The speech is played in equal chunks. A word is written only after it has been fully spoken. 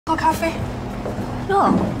喝咖啡。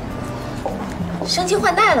哟，升级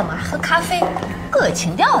换代了嘛，喝咖啡，够有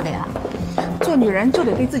情调的呀。做女人就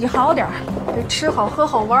得对自己好点儿，得吃好、喝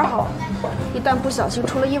好、玩好。一旦不小心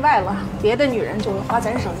出了意外了，别的女人就会花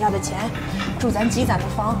咱省下的钱，住咱积攒的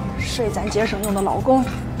房，睡咱节省用的老公，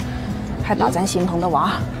还打咱心疼的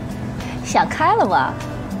娃。想开了吧？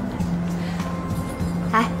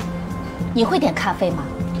哎，你会点咖啡吗？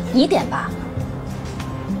你点吧。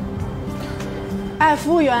哎，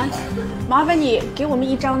服务员，麻烦你给我们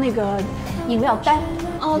一张那个饮料单。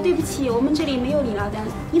哦，对不起，我们这里没有饮料单，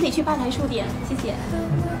你得去吧台数点，谢谢。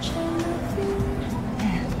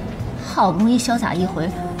好不容易潇洒一回，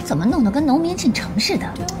怎么弄得跟农民进城似的？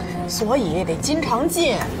所以得经常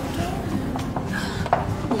进。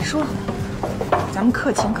你说，咱们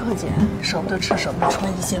克勤克俭，舍不得吃舍不得穿，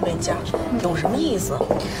一心为家，有什么意思？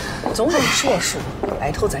总得说数，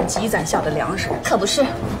来头咱积攒下的粮食。可不是，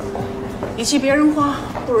与其别人花，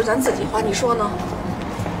不如咱自己花，你说呢？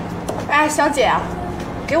哎，小姐啊，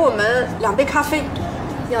给我们2杯咖啡，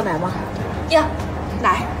要奶吗？要。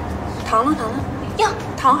奶。糖呢？糖呢？要。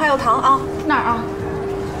糖还有糖啊，那儿啊。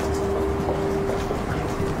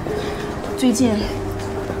最近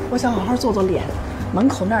我想好好做做脸，门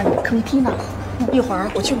口那儿有坑梯呢。一会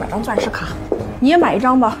儿我去买张钻石卡，你也买一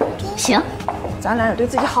张吧。行，咱俩也对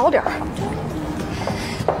自己好点儿。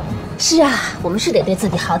是啊，我们是得对自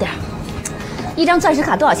己好点儿。一张钻石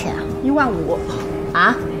卡多少钱啊？15000。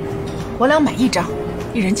啊？我俩买一张，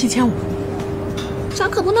一人7500。咱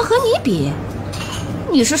可不能和你比，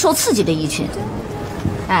你是受刺激的一群。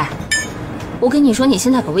哎，我跟你说，你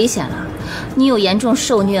现在可危险了，你有严重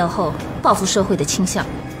受虐后报复社会的倾向。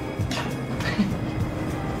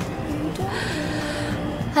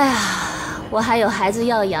哎呀，我还有孩子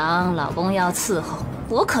要养，老公要伺候，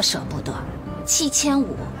我可舍不得。7500，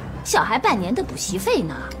小孩半年的补习费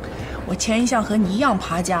呢。我前一向和你一样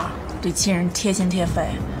爬家，对亲人贴心贴肺，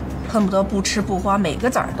恨不得不吃不花，每个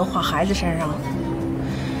子儿都花孩子身上。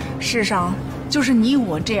世上就是你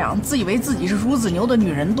我这样自以为自己是孺子牛的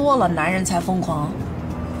女人多了，男人才疯狂。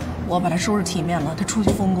我把他收拾体面了，他出去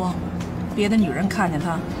风光，别的女人看见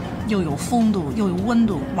他，又有风度又有温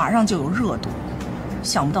度，马上就有热度。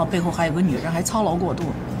想不到背后还有个女人还操劳过度，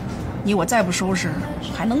你我再不收拾，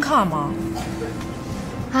还能看吗？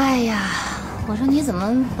哎呀，我说你怎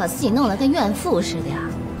么把自己弄得跟怨妇似的呀？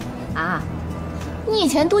啊，你以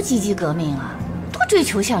前多积极革命啊，多追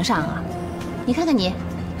求向上啊！你看看你，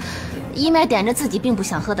一面点着自己并不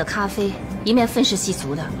想喝的咖啡，一面愤世嫉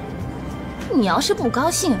俗的。你要是不高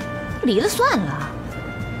兴，离了算了。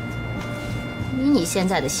以你现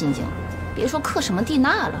在的心境，别说克什么蒂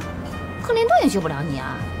娜了，克林顿也救不了你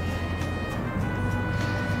啊！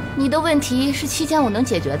你的问题是7.5能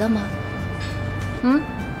解决的吗？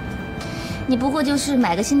你不过就是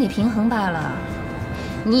买个心理平衡罢了。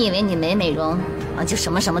你以为你美容啊，就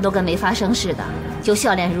什么都跟没发生似的，就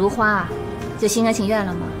笑脸如花，就心甘情愿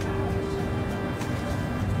了吗？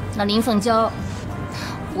那林凤娇，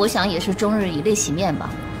我想也是终日以泪洗面吧。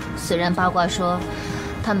虽然八卦说，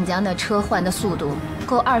他们家那车换的速度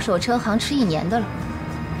够二手车行吃1年的了。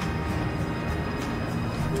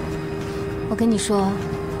我跟你说，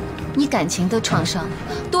你感情的创伤，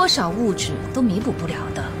多少物质都弥补不了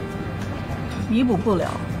的。弥补不了，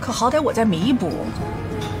可好歹我在弥补。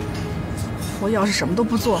我要是什么都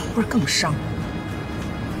不做，不是更伤？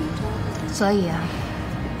所以啊，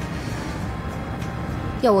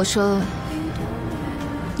要我说，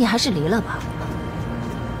你还是离了吧。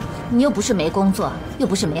你又不是没工作，又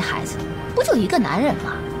不是没孩子，不就一个男人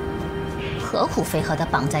吗？何苦非和他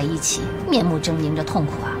绑在一起，面目狰狞着痛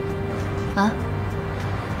苦啊？啊？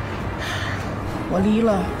我离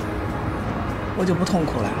了，我就不痛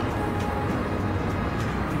苦了。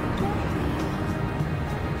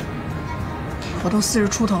我都40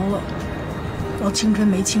出头了，要青春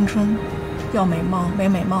没青春，要美貌没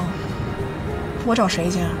美貌，我找谁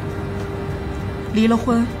去？离了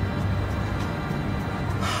婚，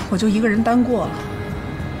我就一个人单过了。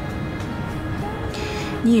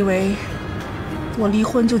你以为我离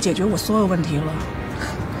婚就解决我所有问题了？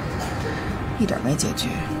一点没解决。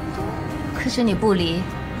可是你不离，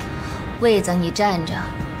位子你占着，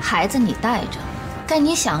孩子你带着，该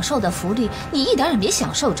你享受的福利你一点也没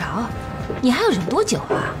享受着，你还要忍多久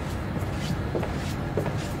啊？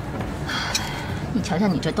你瞧瞧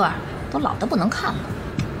你这段都老得不能看了。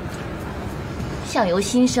相由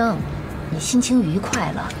心生，你心情愉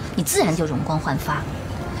快了，你自然就容光焕发。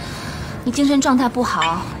你精神状态不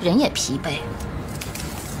好，人也疲惫。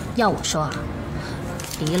要我说啊，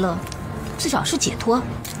离了，至少是解脱。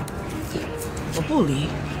我不离，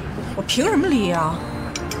我凭什么离呀？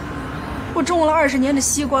我种了20年的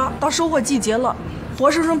西瓜，到收获季节了，活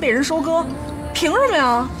生生被人收割，凭什么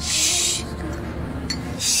呀？嘘，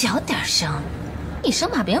小点声，你生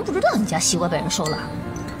怕别人不知道你家西瓜被人收了。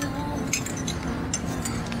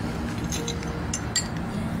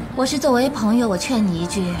我是作为朋友，我劝你一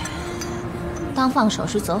句，当放手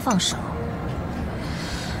时则放手。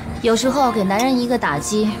有时候给男人一个打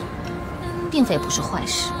击，并非不是坏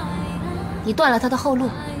事。你断了他的后路，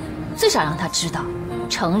最少让他知道，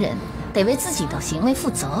成人得为自己的行为负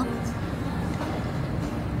责。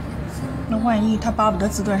那万一他巴不得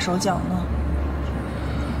自断手脚呢？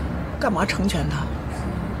干嘛成全他？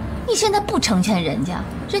你现在不成全人家，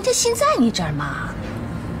人家心在你这儿嘛，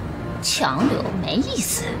强留没意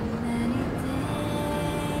思。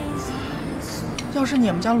要是你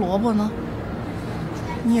们家萝卜呢？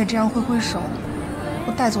你也这样挥挥手，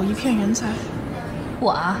我带走一片云彩。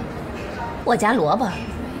我家萝卜，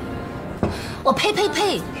我呸呸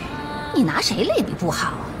呸！你拿谁类比不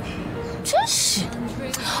好？真是的！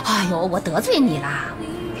哎呦，我得罪你啦！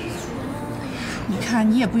你看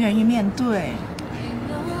你也不愿意面对。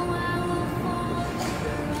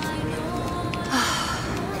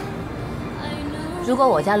如果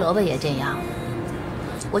我家萝卜也这样，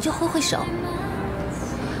我就挥挥手。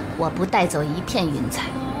我不带走一片云彩，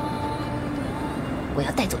我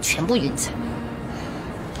要带走全部云彩。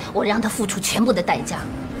我让他付出全部的代价，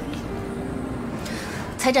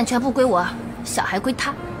财产全部归我，小孩归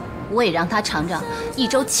他。我也让他尝尝1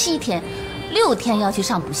周7天、6天要去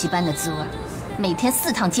上补习班的滋味，每天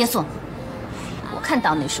4趟接送。我看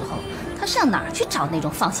到那时候他上哪儿去找那种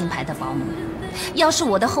放心牌的保姆？要是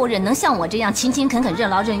我的后人能像我这样勤勤恳恳、任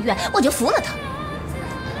劳任怨，我就服了他。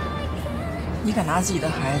你敢拿自己的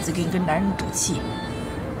孩子给一个男人赌气？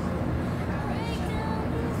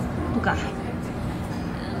不敢。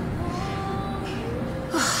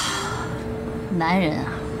男人啊，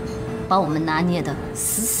把我们拿捏得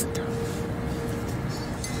死死的。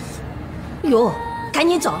哟，赶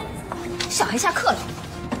紧走，小孩下课了，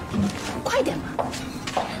快点吧。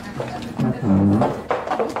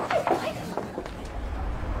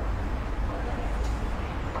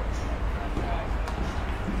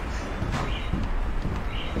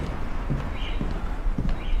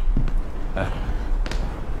哎，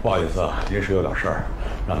不好意思啊，临时有点事儿，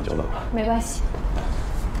让你久等了。没关系。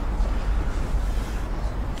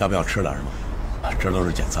要不要吃点什么？这都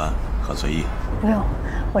是简餐，很随意。不用，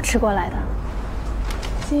我吃过来的。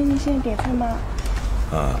先生，您现在点餐吗？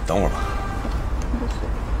等会儿吧。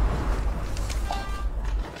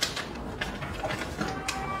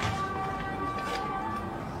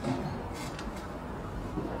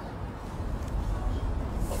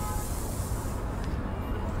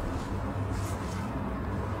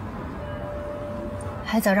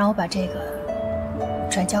海藻让我把这个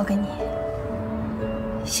转交给你，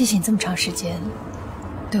谢谢你这么长时间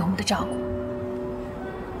对我们的照顾。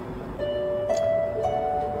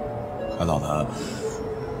海藻他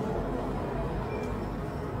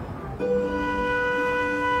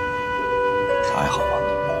还好吗？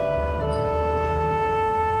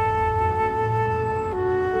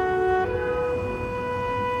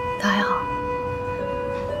他还好，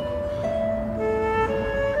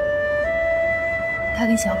他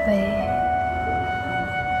跟小贝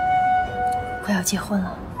快要结婚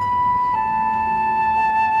了。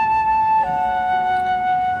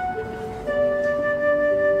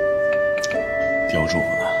替我祝福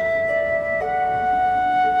他。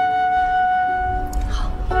好。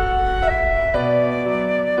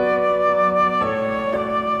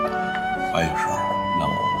还有事儿，那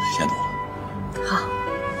我先走了。好。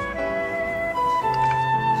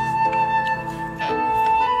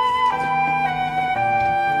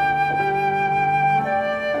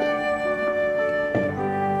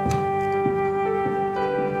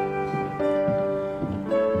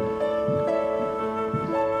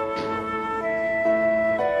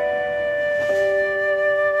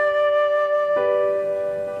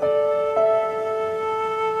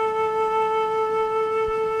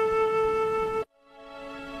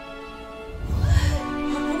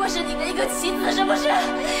妻子是不是？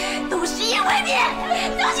都是因为你，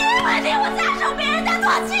都是因为你，我才受别人的唾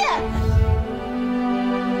弃。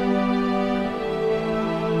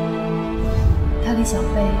他跟小贝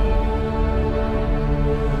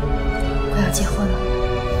快要结婚了。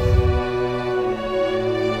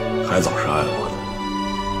海藻是爱我的，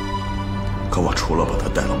可我除了把他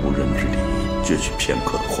带到无人之地，攫取片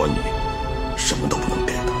刻的欢愉，什么都不能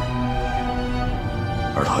给他。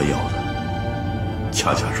而他要的，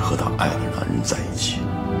恰恰是和他爱的男人在一起。